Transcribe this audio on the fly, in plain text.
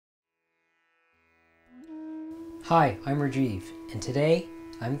Hi, I'm Rajiv, and today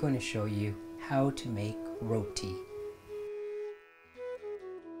I'm going to show you how to make roti.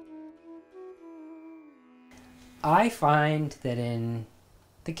 I find that in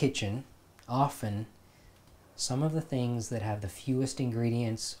the kitchen, often, some of the things that have the fewest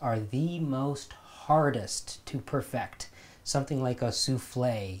ingredients are the most hardest to perfect. Something like a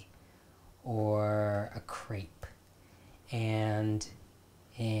souffle or a crepe. And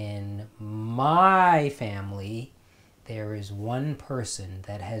in my family, there is one person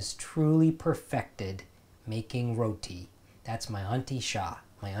that has truly perfected making roti. That's my Aunty Sha,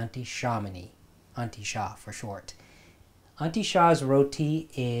 my Aunty Shamini, Aunty Sha for short. Aunty Sha's roti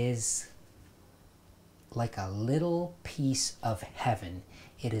is like a little piece of heaven.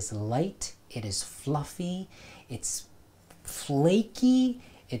 It is light, it is fluffy, it's flaky,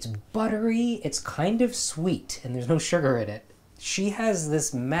 it's buttery, it's kind of sweet, and there's no sugar in it. She has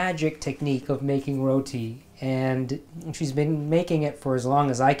this magic technique of making roti, and she's been making it for as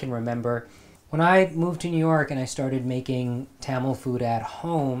long as I can remember. When I moved to New York and I started making Tamil food at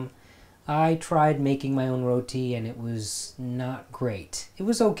home, I tried making my own roti and it was not great. It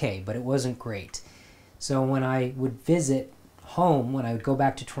was okay, but it wasn't great. So when I would visit home, when I would go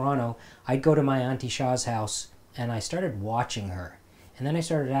back to Toronto, I'd go to my Aunty Sha's house and I started watching her. And then I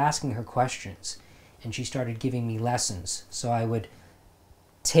started asking her questions. And she started giving me lessons. So I would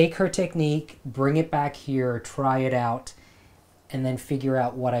take her technique, bring it back here, try it out, and then figure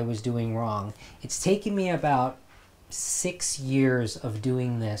out what I was doing wrong. It's taken me about 6 years of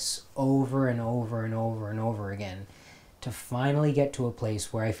doing this over and over and over and over again to finally get to a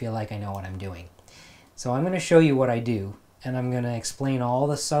place where I feel like I know what I'm doing. So I'm going to show you what I do, and I'm going to explain all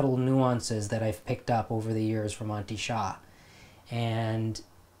the subtle nuances that I've picked up over the years from Aunty Sha. And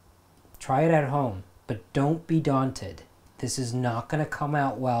try it at home. But don't be daunted. This is not going to come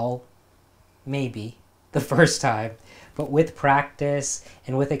out well, maybe, the first time. But with practice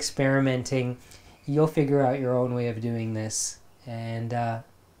and with experimenting, you'll figure out your own way of doing this. And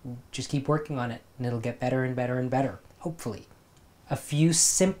just keep working on it. And it'll get better and better and better, hopefully. A few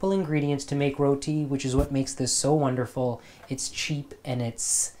simple ingredients to make roti, which is what makes this so wonderful. It's cheap and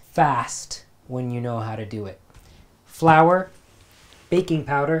it's fast when you know how to do it. Flour, baking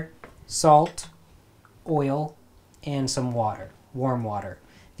powder, salt, oil, and some water, warm water.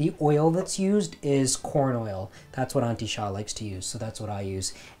 The oil that's used is corn oil. That's what Aunty Sha likes to use, so that's what I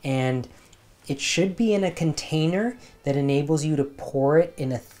use. And it should be in a container that enables you to pour it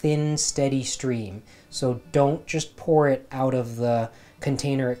in a thin, steady stream. So don't just pour it out of the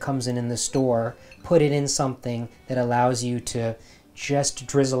container it comes in the store. Put it in something that allows you to just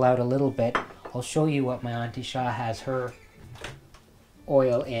drizzle out a little bit. I'll show you what my Aunty Sha has her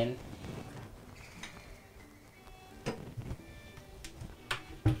oil in.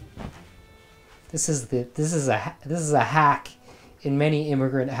 This is a hack in many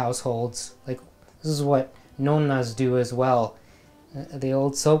immigrant households. Like, this is what nonnas do as well. The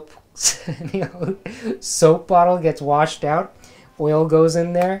old soap bottle gets washed out, oil goes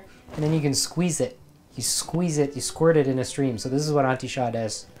in there, and then you can squeeze it. You squeeze it, you squirt it in a stream. So this is what Aunty Sha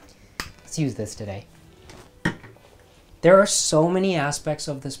does. Let's use this today. There are so many aspects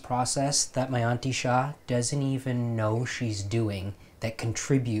of this process that my Aunty Sha doesn't even know she's doing that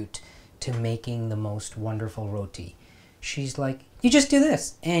contribute to making the most wonderful roti. She's like, you just do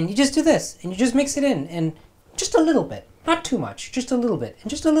this, and you just do this, and you just mix it in, and just a little bit, not too much, just a little bit,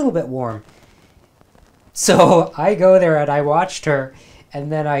 and just a little bit warm. So I go there and I watched her,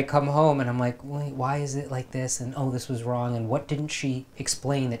 and then I come home and I'm like, wait, why is it like this? And oh, this was wrong, and what didn't she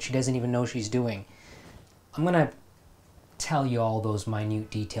explain that she doesn't even know she's doing? I'm gonna tell you all those minute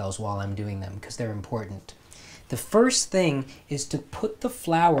details while I'm doing them because they're important. The first thing is to put the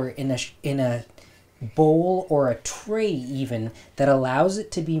flour in a bowl or a tray even that allows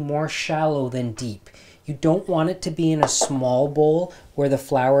it to be more shallow than deep. You don't want it to be in a small bowl where the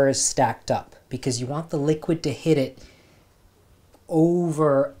flour is stacked up because you want the liquid to hit it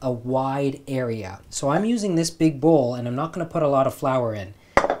over a wide area. So I'm using this big bowl and I'm not going to put a lot of flour in.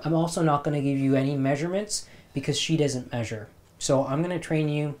 I'm also not going to give you any measurements because she doesn't measure. So I'm going to train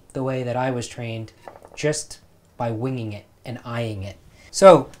you the way that I was trained, just by winging it and eyeing it.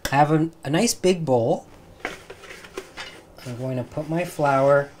 So I have a nice big bowl. I'm going to put my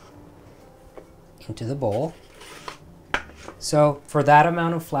flour into the bowl. So for that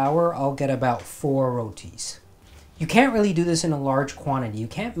amount of flour, I'll get about 4 rotis. You can't really do this in a large quantity. You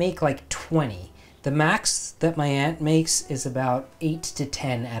can't make like 20. The max that my aunt makes is about 8 to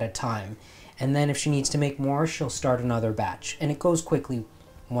 10 at a time. And then if she needs to make more, she'll start another batch. And it goes quickly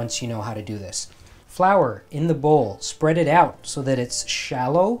once you know how to do this. Flour in the bowl, spread it out so that it's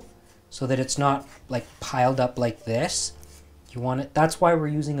shallow so that it's not like piled up like this. You want it, that's why we're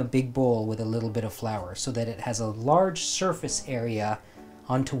using a big bowl with a little bit of flour, so that it has a large surface area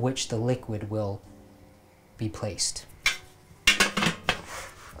onto which the liquid will be placed.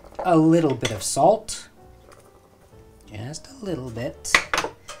 A little bit of salt, just a little bit.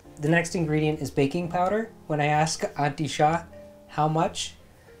 The next ingredient is baking powder. When I ask Aunty Sha how much,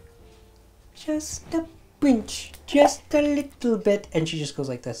 just a pinch, just a little bit, and she just goes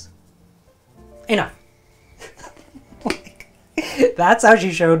like this. Enough. That's how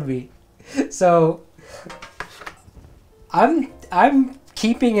she showed me. So I'm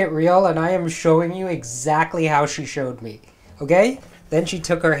keeping it real, and I am showing you exactly how she showed me. Okay? Then she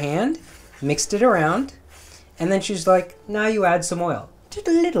took her hand, mixed it around, and then she's like, now you add some oil. Just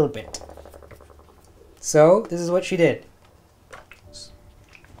a little bit. So this is what she did.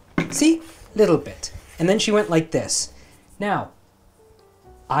 See? Little bit. And then she went like this. Now,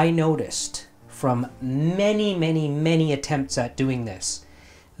 I noticed from many attempts at doing this,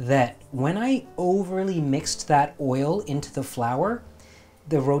 that when I overly mixed that oil into the flour,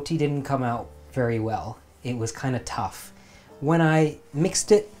 the roti didn't come out very well. It was kind of tough. When I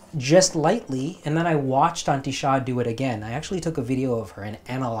mixed it just lightly, and then I watched Aunty Sha do it again, I actually took a video of her and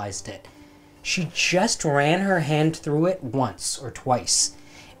analyzed it. She just ran her hand through it once or twice.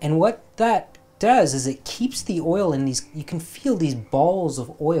 And what that does is it keeps the oil in these, you can feel these balls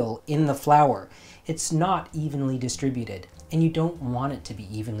of oil in the flour. It's not evenly distributed, and you don't want it to be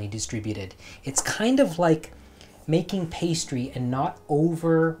evenly distributed. It's kind of like making pastry and not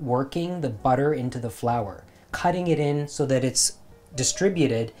overworking the butter into the flour, cutting it in so that it's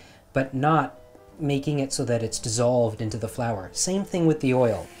distributed, but not making it so that it's dissolved into the flour. Same thing with the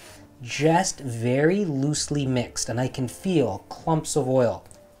oil, just very loosely mixed, and I can feel clumps of oil.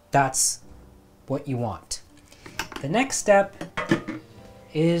 That's what you want. The next step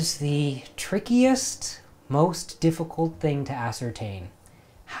is the trickiest, most difficult thing to ascertain.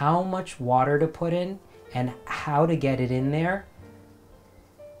 How much water to put in and how to get it in there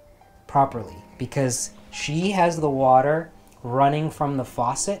properly, because she has the water running from the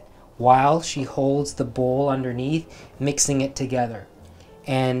faucet while she holds the bowl underneath, mixing it together.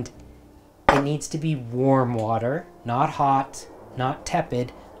 And it needs to be warm water, not hot, not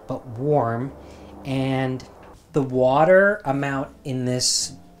tepid, but warm. And the water amount in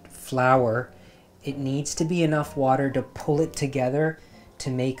this flour, it needs to be enough water to pull it together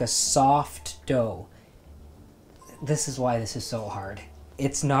to make a soft dough. This is why this is so hard.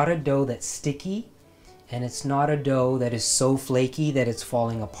 It's not a dough that's sticky, and it's not a dough that is so flaky that it's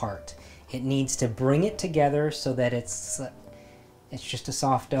falling apart. It needs to bring it together so that it's just a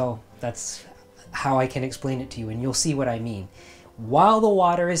soft dough. That's how I can explain it to you, and you'll see what I mean. While the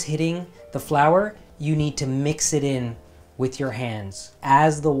water is hitting the flour, you need to mix it in with your hands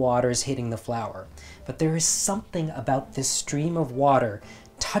as the water is hitting the flour. But there is something about this stream of water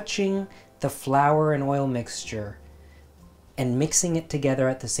touching the flour and oil mixture and mixing it together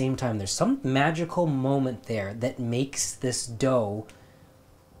at the same time. There's some magical moment there that makes this dough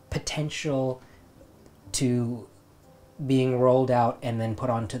potential to being rolled out and then put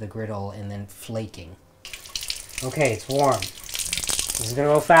onto the griddle and then flaking. Okay, it's warm. This is gonna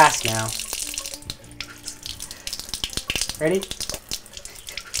go fast now. Ready?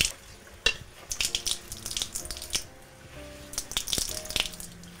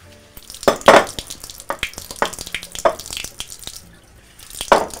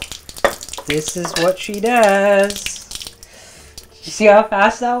 This is what she does. You see how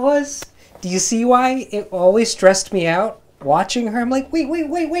fast that was? Do you see why it always stressed me out watching her? I'm like, wait.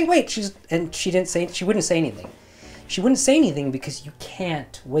 She wouldn't say anything. She wouldn't say anything because you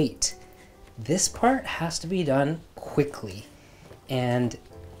can't wait. This part has to be done quickly. And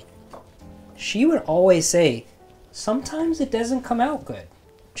she would always say, sometimes it doesn't come out good.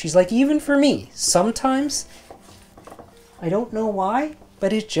 She's like, even for me, sometimes, I don't know why,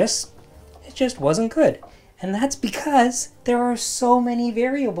 but it just wasn't good. And that's because there are so many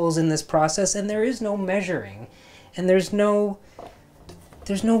variables in this process, and there is no measuring, and there's no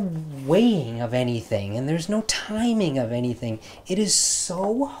weighing of anything, and there's no timing of anything. It is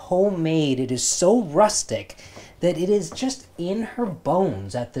so homemade, it is so rustic, that it is just in her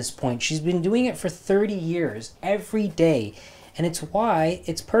bones at this point. She's been doing it for 30 years, every day, and it's why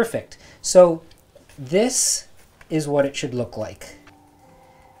it's perfect. So this is what it should look like.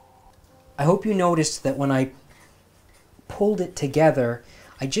 I hope you noticed that when I pulled it together,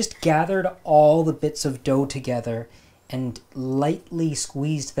 I just gathered all the bits of dough together and lightly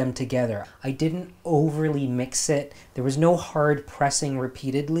squeezed them together. I didn't overly mix it. There was no hard pressing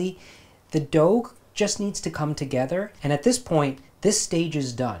repeatedly. The dough just needs to come together, and at this point, this stage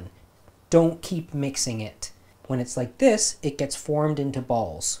is done. don't keep mixing it. When it's like this, it gets formed into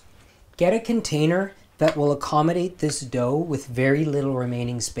balls. Get a container that will accommodate this dough with very little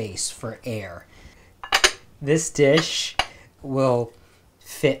remaining space for air. This dish will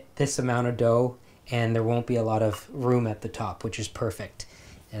fit this amount of dough and there won't be a lot of room at the top, which is perfect.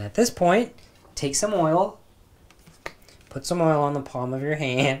 And at this point, take some oil, put some oil on the palm of your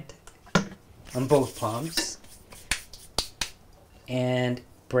hand, on both palms, and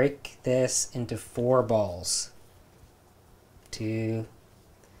break this into 4 balls. 2,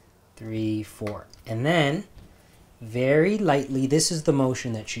 3, 4. And then, very lightly, this is the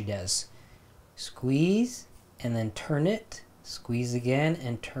motion that she does. Squeeze, and then turn it. Squeeze again,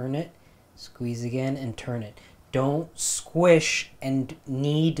 and turn it. Squeeze again, and turn it. Don't squish and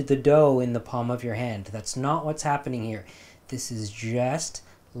knead the dough in the palm of your hand. That's not what's happening here. This is just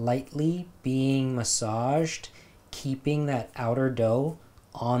lightly being massaged, keeping that outer dough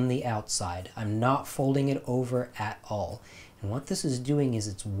on the outside. I'm not folding it over at all. And what this is doing is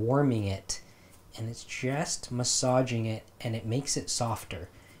it's warming it, and it's just massaging it, and it makes it softer.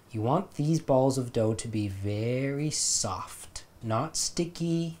 You want these balls of dough to be very soft, not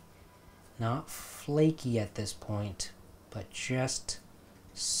sticky, not flaky at this point, but just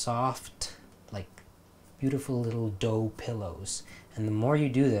soft, like beautiful little dough pillows. And the more you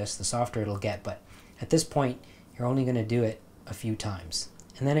do this, the softer it'll get. But at this point, you're only going to do it a few times.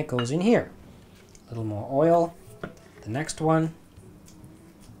 And then it goes in here. A little more oil. The next one,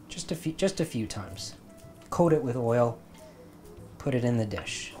 just a few times. Coat it with oil. Put it in the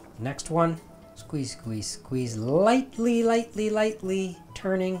dish. Next one, squeeze, squeeze, squeeze, lightly, lightly, lightly,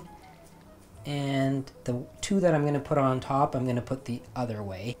 turning. And the 2 that I'm going to put on top, I'm going to put the other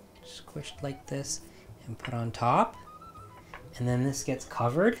way. Squished like this and put on top. And then this gets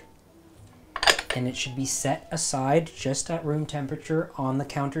covered. And it should be set aside just at room temperature on the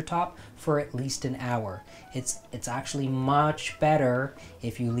countertop for at least an hour. It's actually much better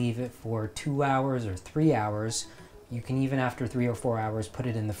if you leave it for 2 hours or 3 hours. You can even after 3 or 4 hours put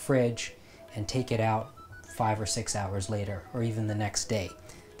it in the fridge and take it out 5 or 6 hours later, or even the next day.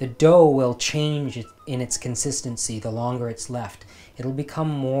 The dough will change in its consistency the longer it's left. It'll become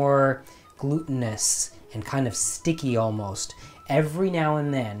more glutinous and kind of sticky almost. Every now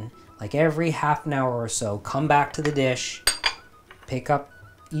and then, like every half an hour or so, come back to the dish, pick up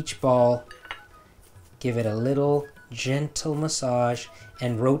each ball, give it a little gentle massage,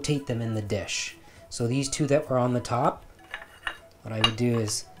 and rotate them in the dish. So these 2 that were on the top, what I would do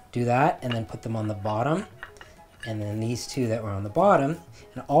is do that and then put them on the bottom. And then these 2 that were on the bottom,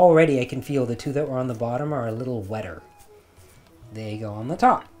 and already I can feel the 2 that were on the bottom are a little wetter. They go on the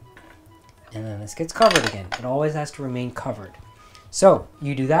top. And then this gets covered again. It always has to remain covered. So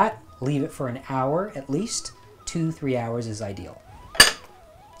you do that, leave it for an hour at least. 2-3 hours is ideal.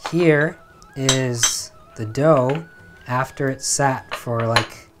 Here is the dough after it's sat for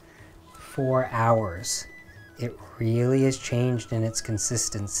like 4 hours. It really has changed in its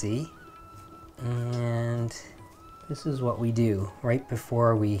consistency. And this is what we do right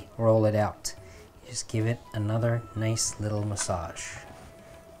before we roll it out. You just give it another nice little massage.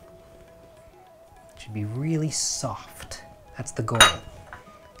 It should be really soft. That's the goal.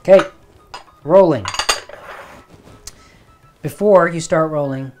 Okay, rolling. Before you start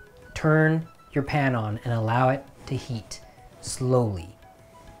rolling, turn your pan on and allow it to heat slowly.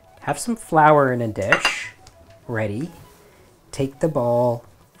 Have some flour in a dish ready. Take the ball,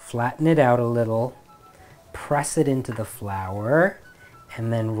 flatten it out a little, press it into the flour,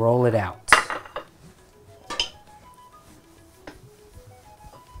 and then roll it out.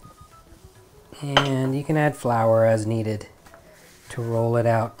 And you can add flour as needed to roll it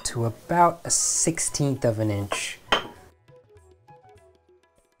out to about 1/16 of an inch.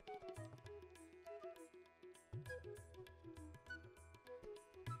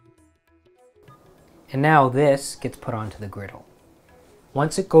 And now this gets put onto the griddle.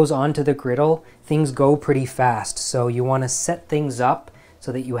 Once it goes onto the griddle, things go pretty fast. So you want to set things up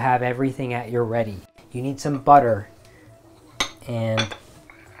so that you have everything at your ready. You need some butter, and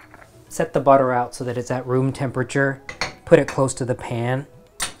set the butter out so that it's at room temperature. Put it close to the pan.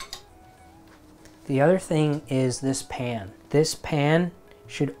 The other thing is this pan. This pan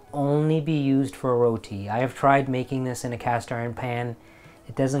should only be used for roti. I have tried making this in a cast iron pan.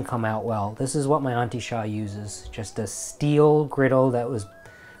 It doesn't come out well. This is what my Aunty Sha uses. Just a steel griddle that was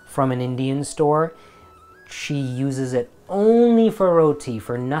from an Indian store. She uses it only for roti,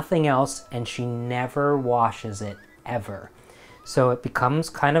 for nothing else, and she never washes it, ever. So it becomes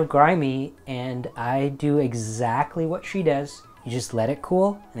kind of grimy, and I do exactly what she does. You just let it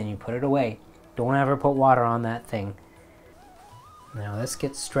cool, and then you put it away. Don't ever put water on that thing. Now this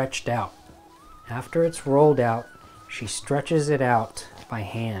gets stretched out. After it's rolled out, she stretches it out by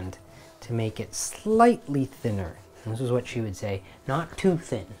hand to make it slightly thinner. And this is what she would say, not too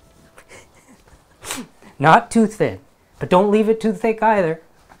thin. Not too thin, but don't leave it too thick either.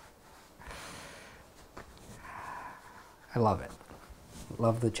 I love it.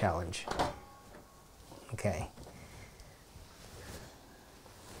 Love the challenge. Okay.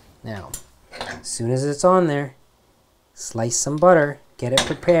 Now, as soon as it's on there, slice some butter, get it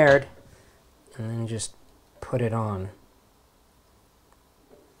prepared, and then just put it on.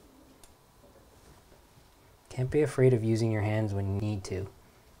 Can't be afraid of using your hands when you need to.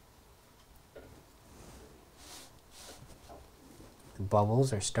 The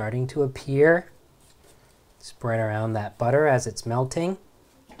bubbles are starting to appear. Spread around that butter as it's melting.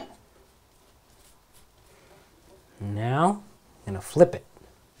 Now, I'm going to flip it.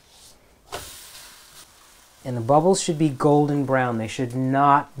 And the bubbles should be golden brown. They should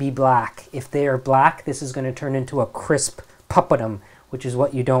not be black. If they are black, this is going to turn into a crisp puppetum, which is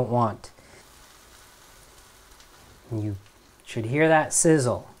what you don't want. And you should hear that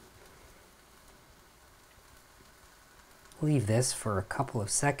sizzle. Leave this for a couple of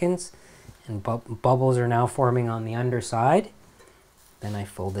seconds, and bubbles are now forming on the underside. Then I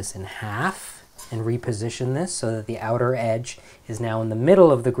fold this in half and reposition this so that the outer edge is now in the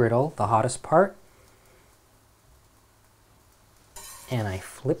middle of the griddle, the hottest part. And I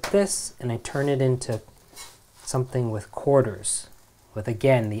flip this and I turn it into something with quarters, with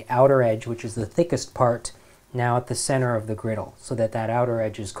again the outer edge, which is the thickest part, now at the center of the griddle, so that that outer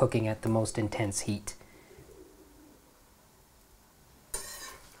edge is cooking at the most intense heat.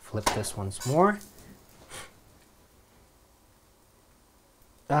 Flip this once more.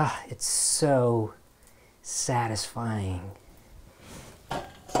 Ah, it's so satisfying.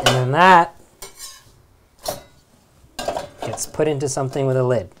 And then that gets put into something with a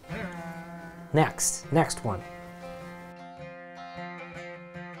lid. Next one.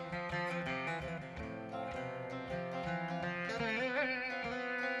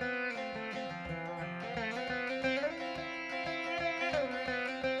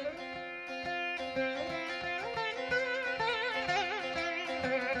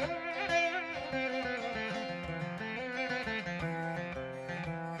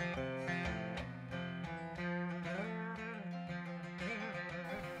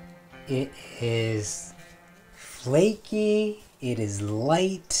 It is flaky, it is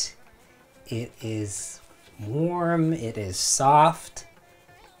light, it is warm, it is soft.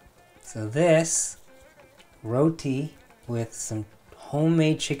 So this roti with some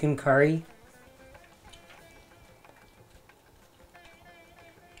homemade chicken curry.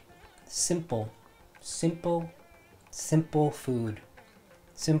 Simple food.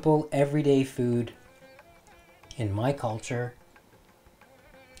 Simple everyday food in my culture.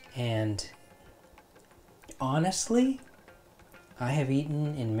 And honestly, I have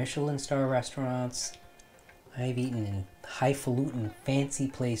eaten in Michelin star restaurants. I have eaten in highfalutin fancy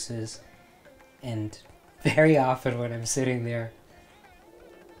places. And very often when I'm sitting there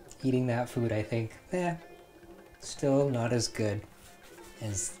eating that food, I think, still not as good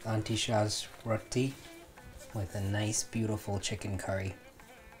as Aunty Sha's roti with a nice, beautiful chicken curry.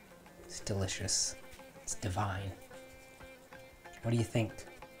 It's delicious. It's divine. What do you think?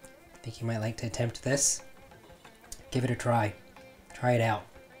 Think you might like to attempt this? Give it a try. Try it out.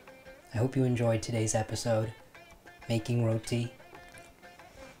 I hope you enjoyed today's episode, making roti.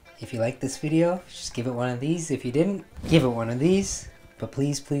 If you like this video, just give it one of these. If you didn't, give it one of these. But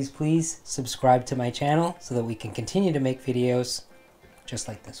please, please, please subscribe to my channel so that we can continue to make videos just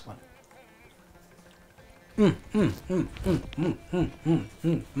like this one.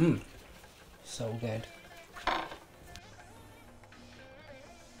 So good.